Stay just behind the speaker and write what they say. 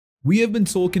We have been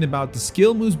talking about the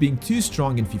skill moves being too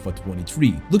strong in FIFA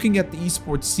 23. Looking at the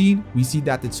esports scene, we see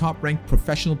that the top-ranked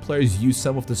professional players use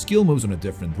some of the skill moves on a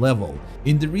different level.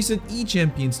 In the recent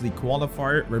E-Champions League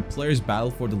qualifier, where players battle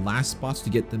for the last spots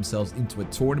to get themselves into a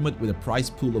tournament with a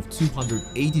prize pool of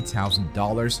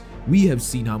 $280,000, we have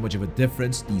seen how much of a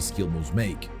difference these skill moves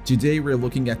make. Today we're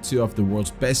looking at two of the world's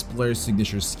best players'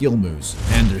 signature skill moves,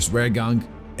 Anders Wehrgang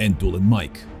and Dylan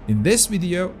Mike. In this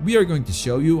video, we are going to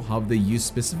show you how they use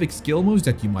specific skill moves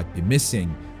that you might be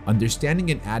missing. Understanding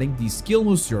and adding these skill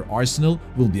moves to your arsenal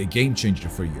will be a game changer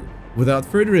for you. Without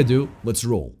further ado, let's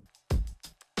roll.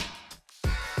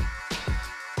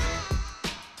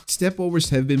 Stepovers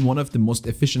have been one of the most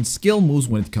efficient skill moves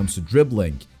when it comes to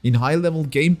dribbling. In high-level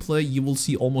gameplay, you will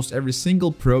see almost every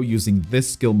single pro using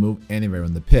this skill move anywhere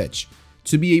on the pitch.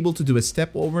 To be able to do a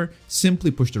step over, simply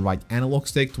push the right analog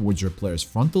stick towards your player's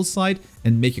frontal side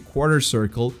and make a quarter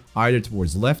circle either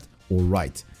towards left or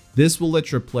right. This will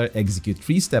let your player execute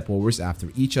 3 step overs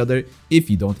after each other if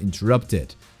you don't interrupt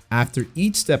it. After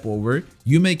each step over,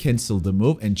 you may cancel the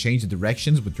move and change the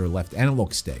directions with your left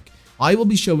analog stick. I will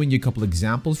be showing you a couple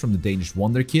examples from the Danish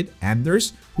wonderkid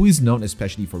Anders, who is known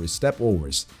especially for his step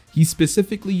overs. He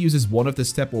specifically uses one of the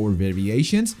step over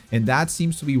variations, and that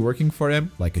seems to be working for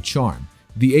him like a charm.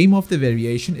 The aim of the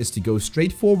variation is to go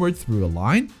straight forward through a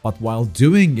line, but while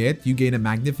doing it, you gain a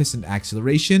magnificent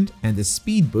acceleration and a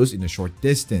speed boost in a short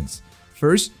distance.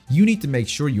 First, you need to make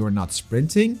sure you are not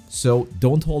sprinting, so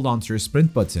don't hold on to your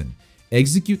sprint button.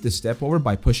 Execute the step over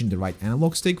by pushing the right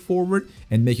analog stick forward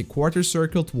and make a quarter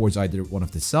circle towards either one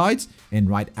of the sides, and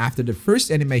right after the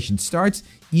first animation starts,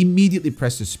 immediately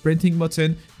press the sprinting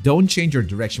button. Don't change your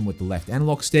direction with the left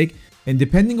analog stick, and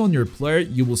depending on your player,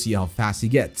 you will see how fast he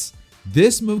gets.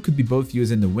 This move could be both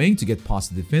used in the wing to get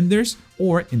past the defenders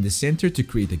or in the center to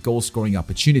create a goal scoring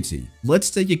opportunity.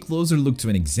 Let's take a closer look to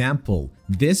an example.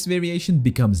 This variation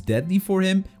becomes deadly for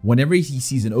him whenever he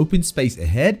sees an open space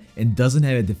ahead and doesn't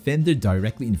have a defender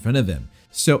directly in front of him.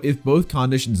 So if both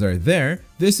conditions are there,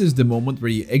 this is the moment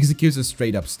where he executes a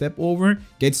straight up step over,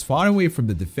 gets far away from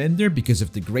the defender because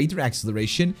of the greater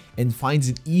acceleration, and finds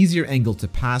an easier angle to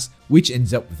pass, which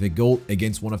ends up with a goal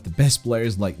against one of the best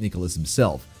players like Nicholas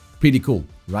himself. Pretty cool,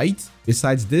 right?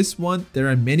 Besides this one, there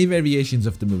are many variations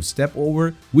of the move step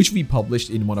over, which we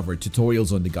published in one of our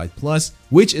tutorials on the Guide Plus,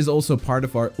 which is also part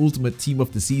of our Ultimate Team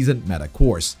of the Season meta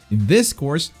course. In this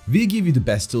course, we give you the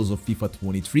best tools of FIFA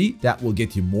 23 that will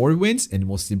get you more wins and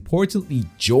most importantly,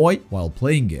 joy while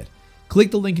playing it. Click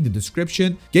the link in the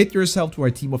description, get yourself to our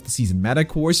Team of the Season meta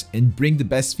course, and bring the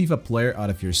best FIFA player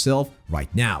out of yourself right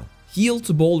now. Heel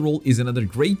to ball roll is another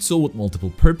great tool with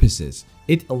multiple purposes.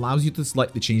 It allows you to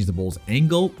slightly change the ball's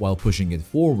angle while pushing it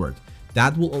forward.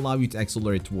 That will allow you to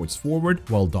accelerate towards forward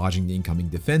while dodging the incoming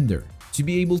defender. To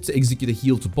be able to execute a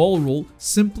heel to ball roll,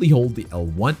 simply hold the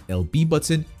L1, LB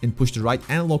button and push the right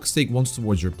analog stick once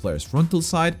towards your player's frontal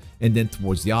side and then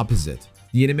towards the opposite.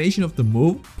 The animation of the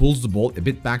move pulls the ball a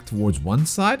bit back towards one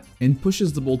side and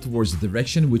pushes the ball towards the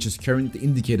direction which is currently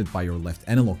indicated by your left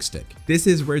analog stick. This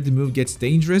is where the move gets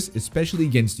dangerous, especially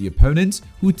against the opponents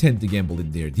who tend to gamble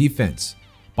in their defense.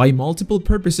 By multiple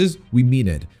purposes, we mean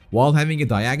it. While having a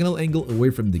diagonal angle away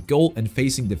from the goal and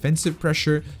facing defensive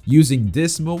pressure, using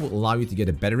this move will allow you to get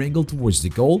a better angle towards the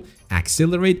goal,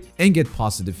 accelerate, and get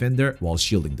past the defender while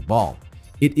shielding the ball.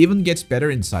 It even gets better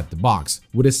inside the box.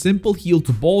 With a simple heel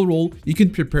to ball roll, you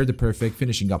can prepare the perfect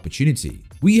finishing opportunity.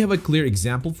 We have a clear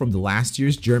example from the last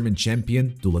year's German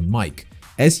champion, Dylan Mike.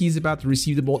 As he is about to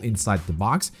receive the ball inside the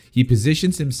box, he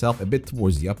positions himself a bit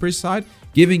towards the upper side,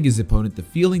 giving his opponent the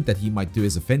feeling that he might do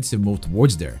his offensive move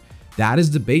towards there. That is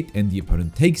the bait and the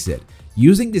opponent takes it.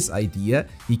 Using this idea,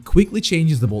 he quickly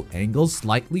changes the ball angle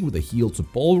slightly with a heel to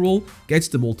ball roll, gets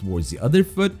the ball towards the other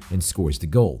foot, and scores the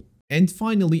goal. And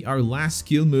finally, our last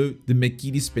skill move, the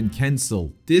McGeady spin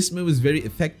cancel. This move is very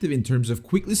effective in terms of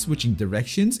quickly switching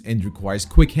directions and requires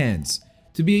quick hands.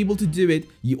 To be able to do it,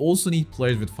 you also need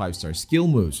players with 5-star skill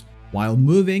moves. While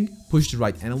moving, push the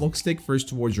right analog stick first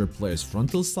towards your player's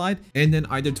frontal side and then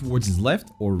either towards his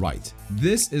left or right.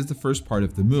 This is the first part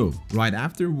of the move. Right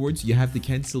afterwards, you have to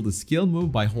cancel the skill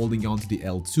move by holding on to the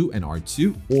L2 and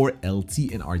R2 or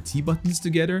LT and RT buttons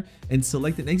together and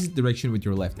select an exit direction with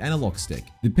your left analog stick.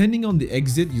 Depending on the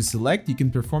exit you select, you can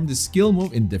perform the skill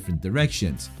move in different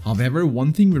directions. However,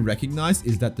 one thing we recognize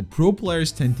is that the pro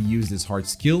players tend to use this hard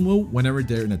skill move whenever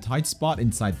they're in a tight spot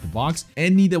inside the box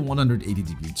and need a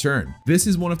 180-degree turn. This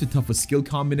is one of the toughest skill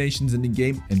combinations in the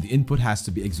game and the input has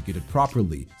to be executed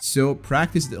properly, so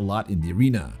practice it a lot in the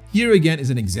arena. Here again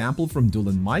is an example from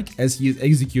Dylan Mike as he is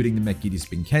executing the McGeady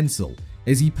spin cancel.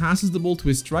 As he passes the ball to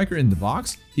his striker in the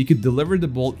box, he could deliver the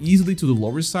ball easily to the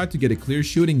lower side to get a clear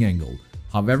shooting angle.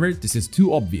 However, this is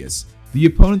too obvious. The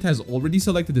opponent has already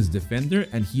selected his defender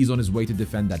and he's on his way to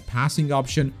defend that passing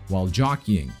option while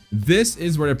jockeying. This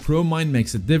is where a pro mind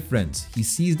makes a difference. He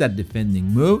sees that defending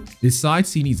move,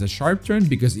 decides he needs a sharp turn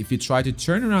because if you try to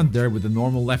turn around there with a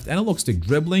normal left analog stick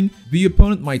dribbling, the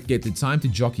opponent might get the time to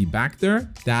jockey back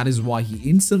there. That is why he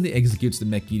instantly executes the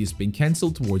McGeady spin cancel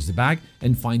towards the back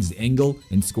and finds the angle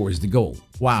and scores the goal.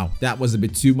 Wow, that was a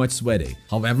bit too much sweaty.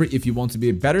 However, if you want to be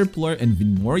a better player and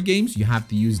win more games, you have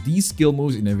to use these skill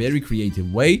moves in a very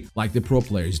creative way like the pro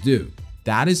players do.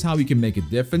 That is how you can make a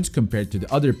difference compared to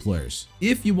the other players.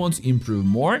 If you want to improve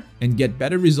more and get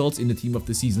better results in the Team of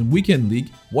the Season Weekend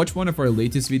League, watch one of our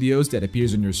latest videos that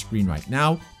appears on your screen right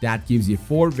now. That gives you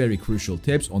 4 very crucial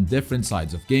tips on different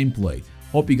sides of gameplay.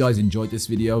 Hope you guys enjoyed this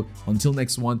video. Until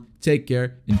next one, take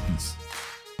care and peace.